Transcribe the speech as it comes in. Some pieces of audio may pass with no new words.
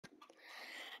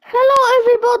Hello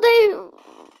everybody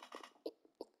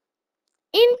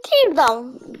in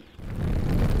Teardown.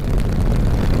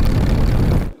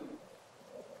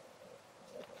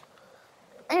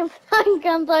 I'm Frank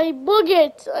and I bug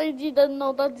it. I didn't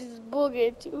know that it's bug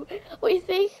it. We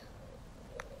think.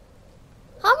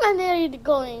 How many are you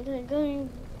going? Going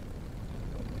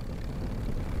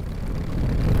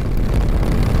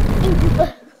into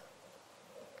the...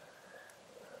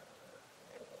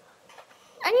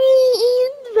 I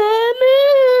need the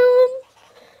moon.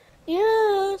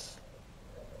 Yes.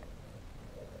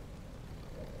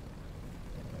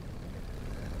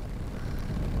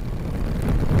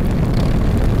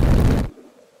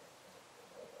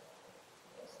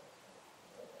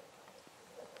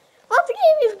 What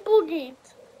game is bug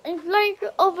it? I'm flying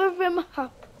over the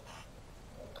map.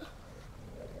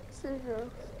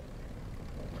 Serious.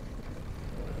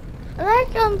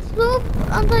 Like and stop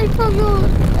and I show you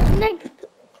next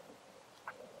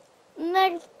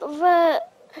the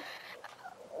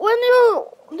when you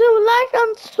do like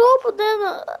and stop,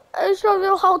 then I show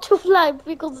you how to fly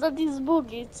because that is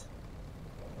boogies.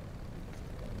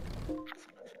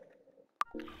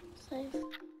 Save.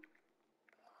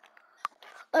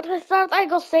 At the start, I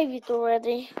got save it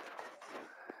already.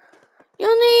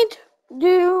 You need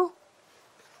do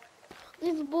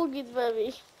this boogie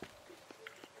baby.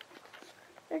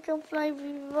 I can fly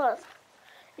with us.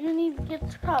 You need to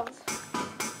get crabs.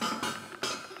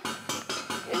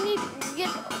 You need to get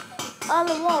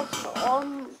almost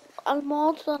and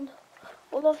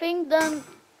all the things. Then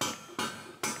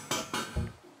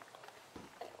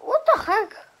what the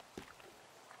heck?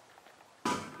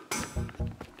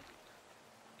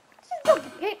 This is not the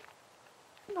game.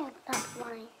 Not that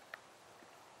way.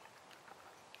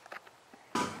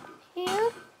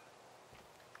 Here,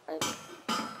 I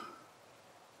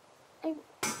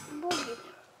boogie.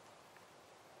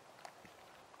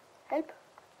 Help.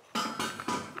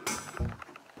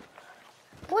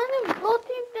 When you got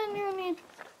it, then you need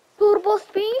turbo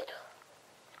speed.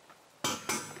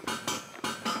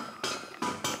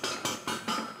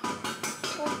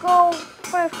 We'll go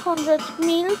 500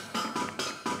 mils,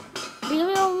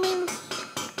 billion mils.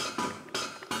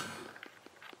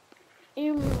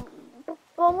 You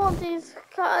promote is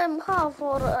kmh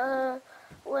for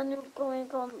when you're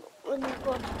going on, when you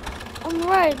got on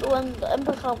ride when the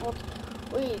mph, what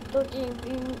we talking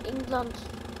in England,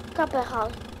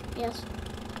 kph, yes.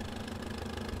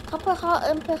 kph,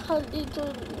 mph need to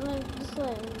like the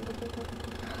same.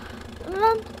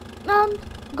 Land,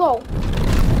 go.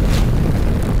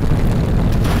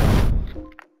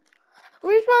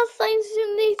 Reverse science you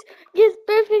need get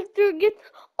perfect to get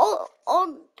all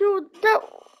on to the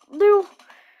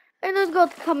I don't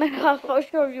got camera for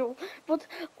show you, but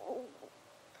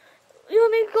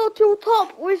you need to go to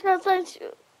top which has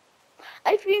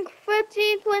I think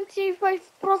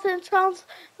 30-25% chance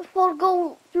for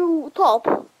go to top.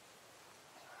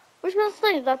 Which will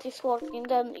say that is working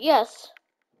then yes.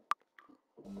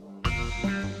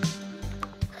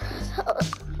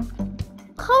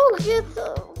 How get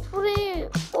free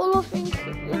all of things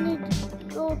you need to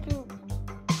go to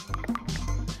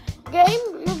game,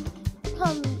 you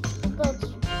can that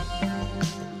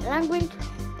language,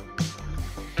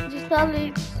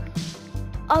 digital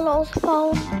allows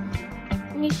found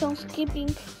mission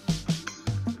skipping,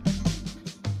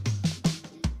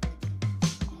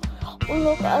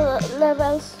 unlock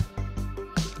levels.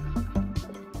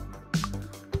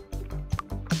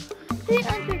 See,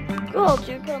 and you got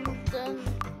you can then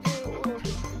do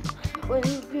when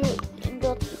you in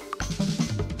that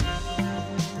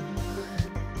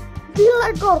feel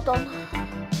like Gordon.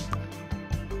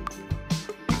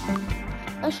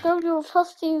 I show you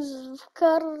fastest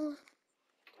car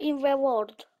in the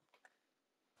world.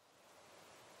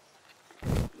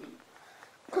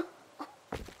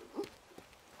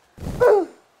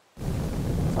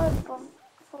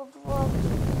 For what?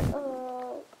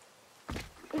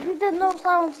 It didn't know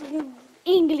sounds in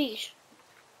English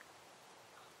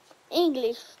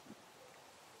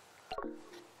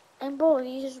and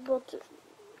Polish, but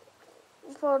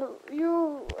for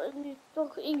you I need to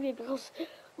talk English because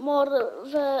more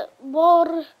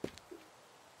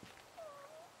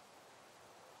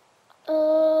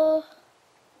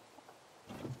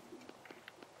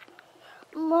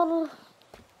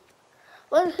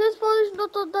well, his Polish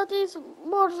not that is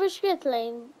more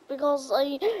wyświetleń because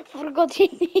I forgot in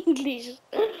English.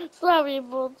 Sorry,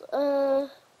 but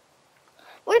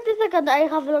wait a second, I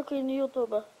have a look in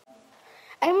YouTube.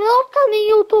 I'm not letting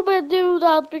YouTube do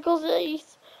that because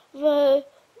it's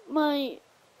my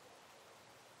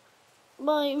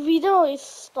video is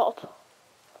stopped.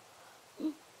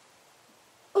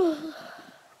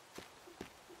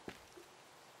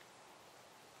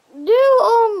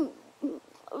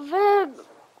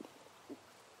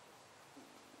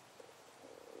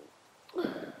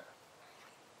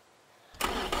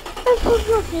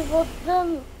 joking, but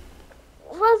then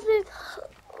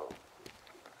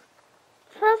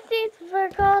fastest the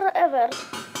car ever.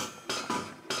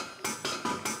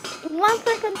 In 1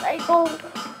 second I go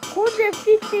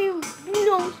 150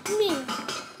 million miles.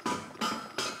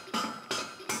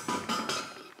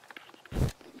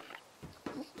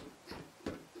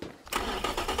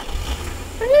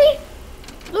 Really?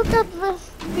 Look at the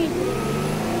speed.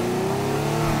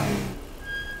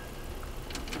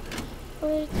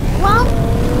 Wait, wow!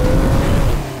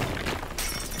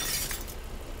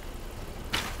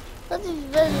 That is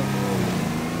very good.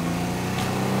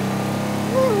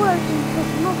 Not working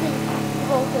because nothing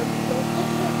broken.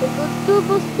 I got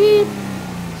turbo speed,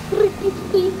 tricky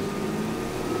speed.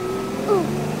 Oh.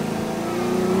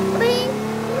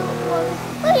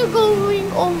 When you going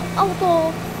on auto,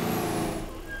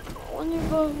 when you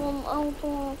go on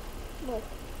auto, no.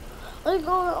 When you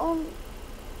go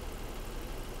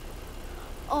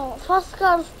on fast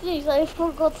cars, please, I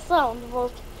forgot sound,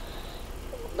 but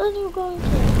then you go to.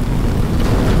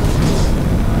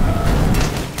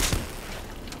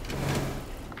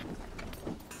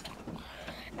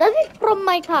 That is from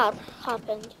my car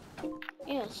happened.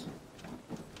 Yes.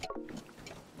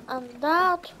 And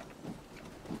that.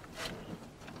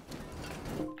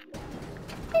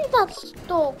 And that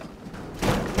stop.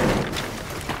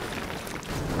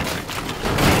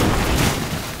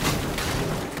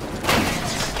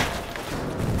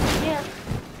 Yes.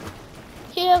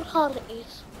 Here car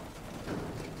is.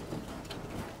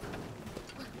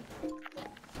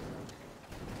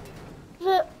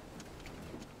 The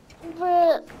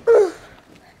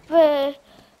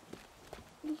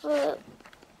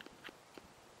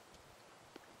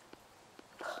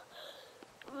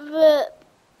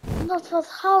that was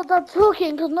how that's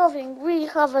looking to nothing. We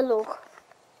have a look.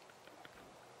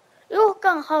 You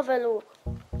can have a look.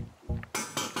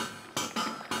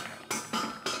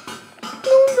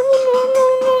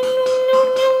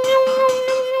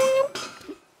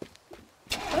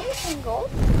 Where you can go?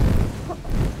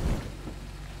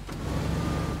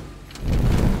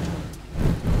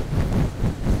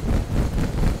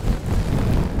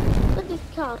 Look at this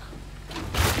car.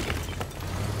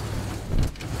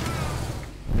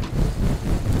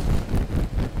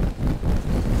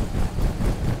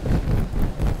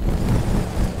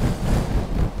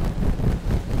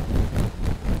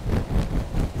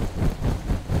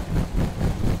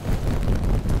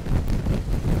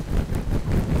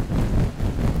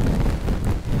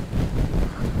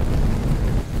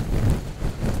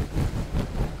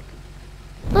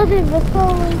 That is the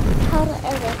slowest car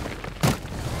ever.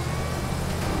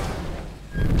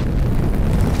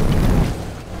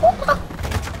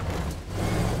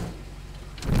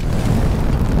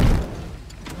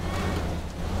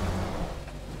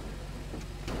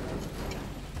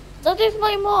 That is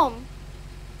my mom.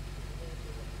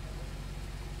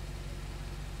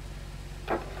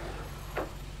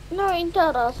 No, in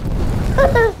terrace.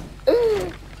 What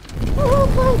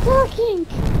am I talking?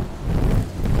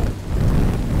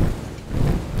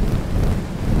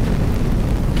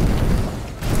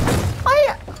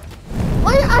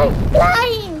 I'm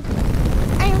flying!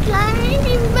 I'm flying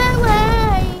in the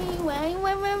way!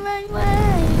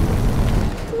 Way!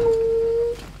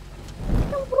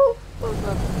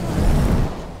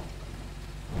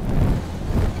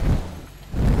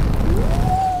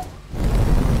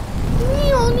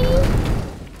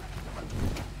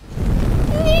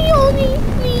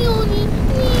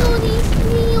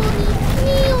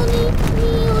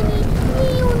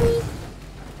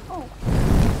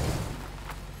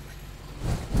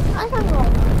 I can go.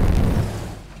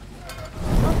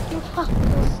 Not too fast.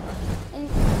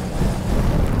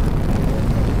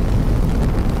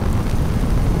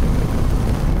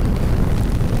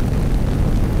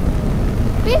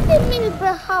 15 minutes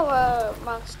per hour,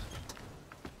 max.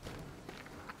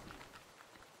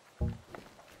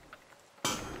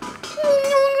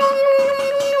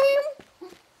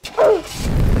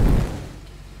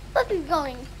 That is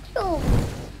going too.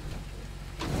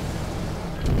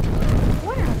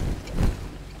 Where?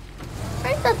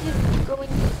 Where that is going?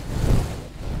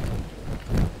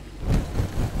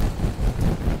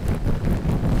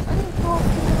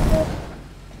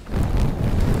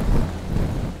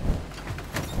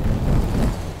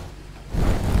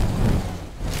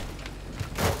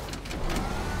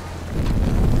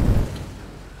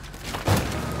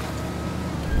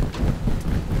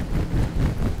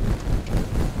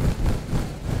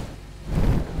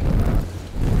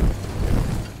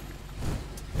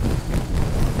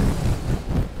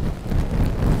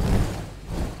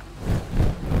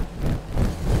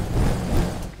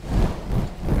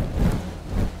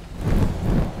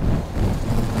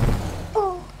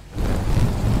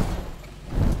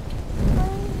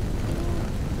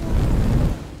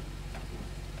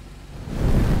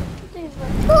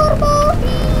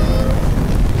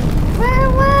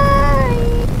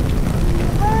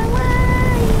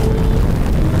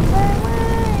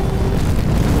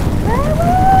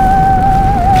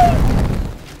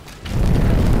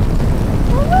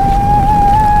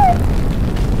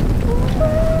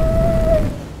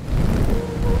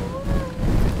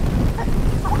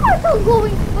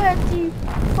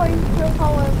 Thank you,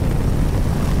 however.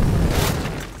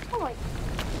 Oh my.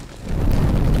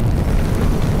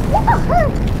 What the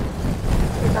heck?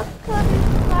 Is that curly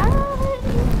fly?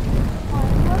 Why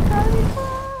is that curly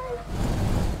fly?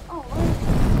 Oh, wait.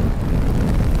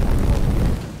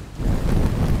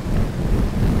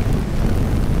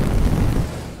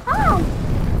 How?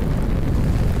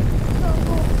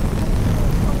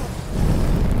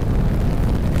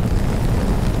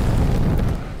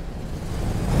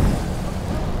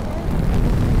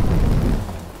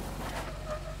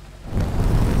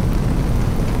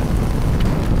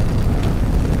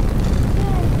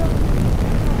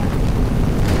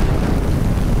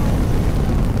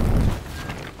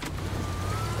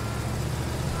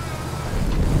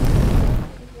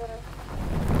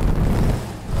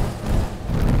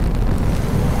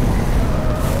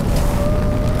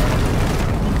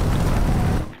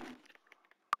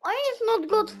 Why is not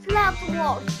good flat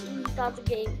walls in that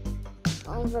game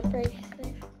on the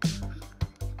PlayStation?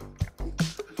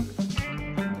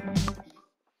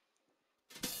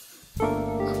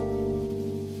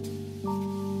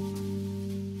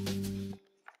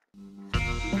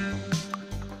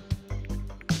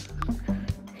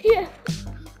 Yeah,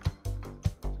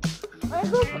 I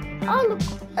hope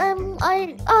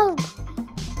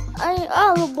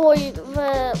I'll buy the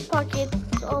packet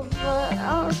of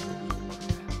art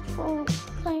from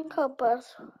Saint Coppers.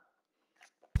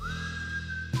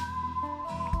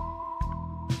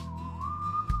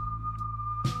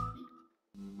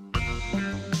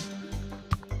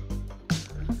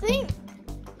 Think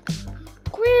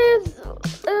Quiz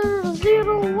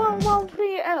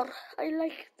 0113R. I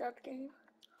like that game.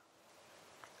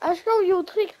 I'll show you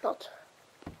trick shot.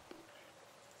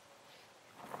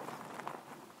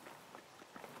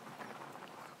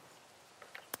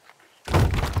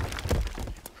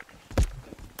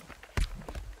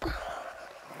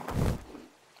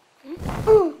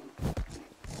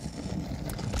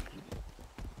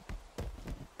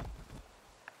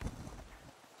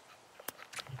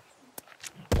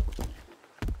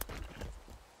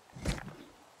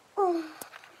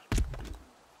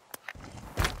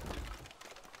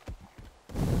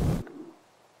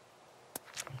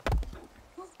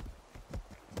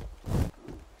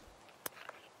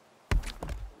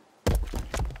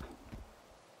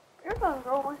 You can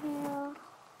go here.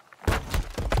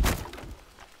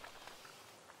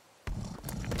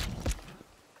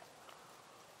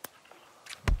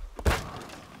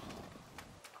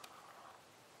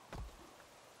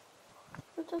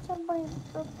 You just have by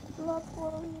the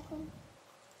platform. You can.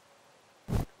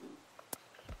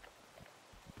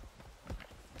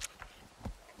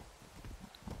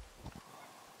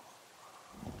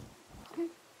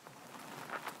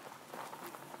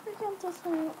 You can just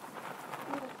say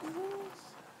like this.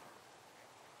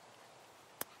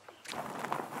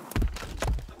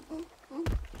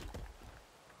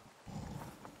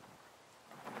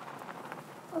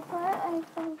 Okay, I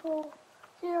can go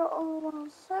here on 1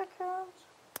 second.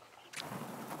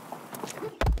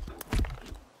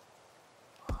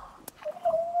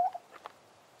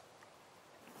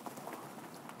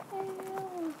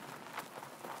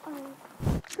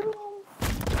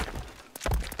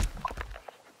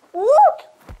 What?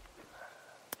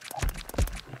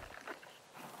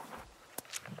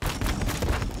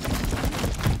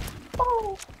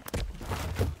 Oh.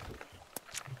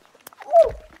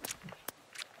 Oh.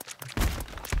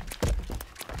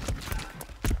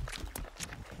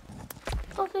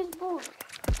 That is good.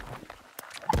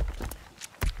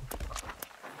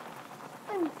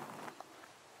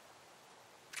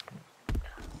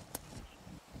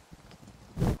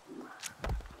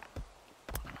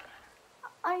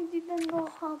 I didn't know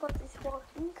how that is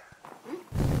working.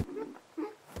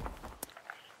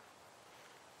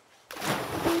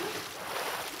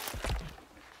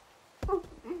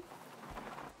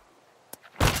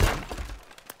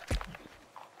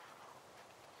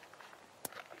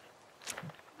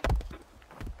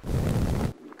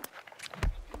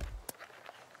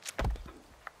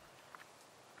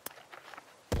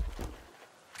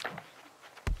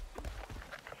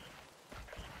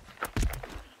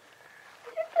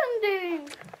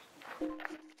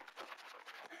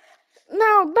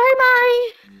 Now, bye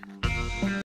bye.